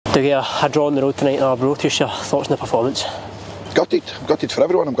Dougie, a draw on the road tonight in Arbroath. Just your thoughts on the performance? Gutted. I'm gutted for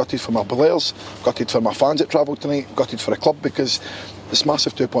everyone. I'm gutted for my players, gutted for my fans that travelled tonight, gutted for the club, because it's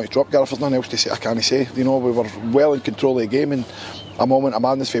massive 2 points drop, Gareth. There's nothing else to say. I can't say. You know, we were well in control of the game, and a moment of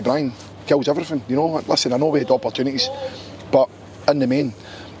madness for Brian kills everything. You know, listen, I know we had opportunities, but in the main,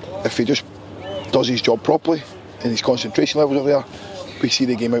 if he just does his job properly and his concentration levels are there, we see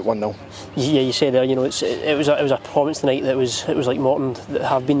the game out 1-0. Yeah, you say there, you know, it was a performance tonight that was like Morton that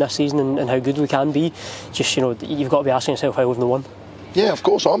have been this season, and how good we can be. Just, you know, you've got to be asking yourself how we've not won. Yeah, of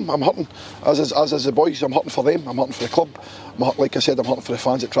course I'm hurting. As is the boys. I'm hurting for them. I'm hurting for the club. Like I said, I'm hurting for the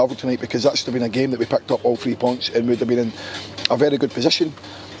fans that travelled tonight, because that's been a game that we picked up all 3 points and would have been in a very good position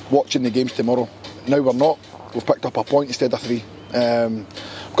watching the games tomorrow. Now we're not. We've picked up a point instead of 3.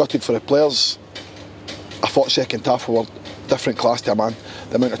 Gutted for the players. I thought second half we were different class to a man.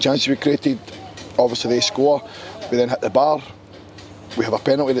 The amount of chances we created, obviously they score, we then hit the bar, we have a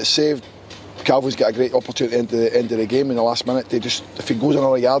penalty that's saved. Calvin's got a great opportunity at the end of the game in the last minute. If he goes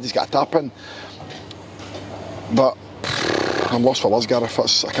another yard, he's got a tap in. But I'm lost for words,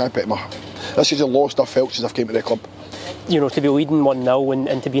 Gareth. I can't put my. This is the lowest I've felt since I've came to the club. You know, to be leading 1-0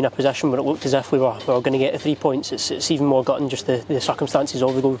 and to be in a position where it looked as if we were going to get the 3 points, it's even more gutting, just the circumstances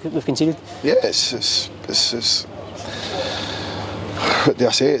of the goal we've conceded. Yeah, it's what do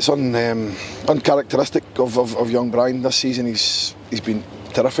I say? It's uncharacteristic of young Brian this season. He's been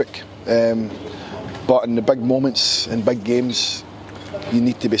terrific, but in the big moments, in big games, you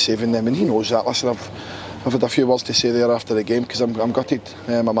need to be saving them, and he knows that. Listen, I've had a few words to say there after the game, because I'm gutted,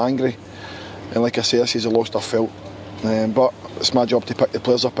 I'm angry, and like I say, this is the lowest I've felt. But it's my job to pick the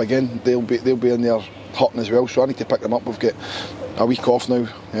players up again. They'll be in there hurting as well, so I need to pick them up. We've got a week off now,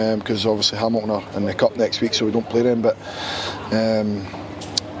 because obviously Hamilton are in the cup next week, so we don't play them. But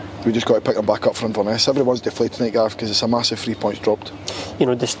we just got to pick them back up for Inverness. Everyone's deflated tonight, Gareth, because it's a massive 3 points dropped. You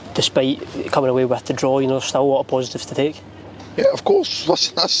know, despite coming away with the draw, you know, there's still a lot of positives to take. Yeah, of course.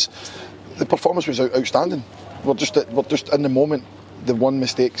 Listen, the performance was outstanding. We're just in the moment. The one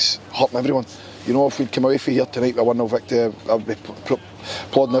mistakes hurting everyone. You know, if we'd come away from here tonight with a 1-0 victory, I'd be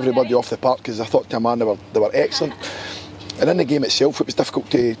applauding everybody off the park, because I thought to a man they were excellent. And in the game itself, it was difficult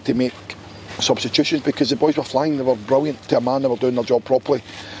to make substitutions, because the boys were flying. They were brilliant to a man. They were doing their job properly,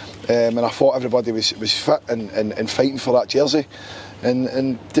 and I thought everybody was fit and fighting for that jersey.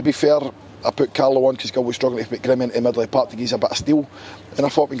 And to be fair, I put Carlo on because Gill was struggling to put Grimm into the middle of the park to give us a bit of steel, and I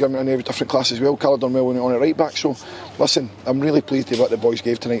thought we Grimm in every different class as well. Carlo done well on the right back. So listen, I'm really pleased with what the boys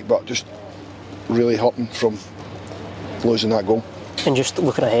gave tonight, but just really hurting from losing that goal. And just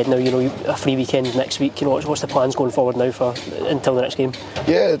looking ahead now, you know, a free weekend next week, you know, what's the plans going forward now until the next game?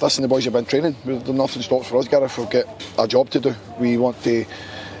 Yeah, listen, the boys have been training. Nothing stops for us, Gareth. We've got a job to do. We want to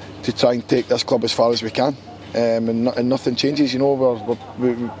try and take this club as far as we can, and nothing changes. You know,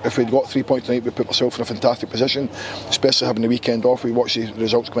 if we'd got 3 points tonight, we put ourselves in a fantastic position, especially having the weekend off. We watch the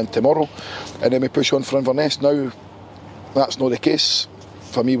results come in tomorrow, and then we push on for Inverness. Now, that's not the case.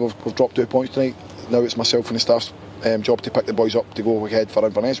 For me, we've dropped 2 points tonight. Now it's myself and the staff's job to pick the boys up to go ahead for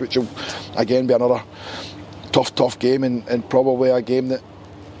Inverness, which will again be another tough game, and probably a game that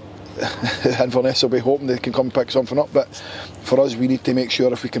Inverness will be hoping they can come and pick something up. But for us, we need to make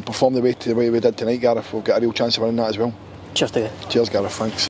sure if we can perform the way we did tonight, Gareth, we've got a real chance of winning that as well. Cheers, Dougie. Cheers, Gareth, thanks.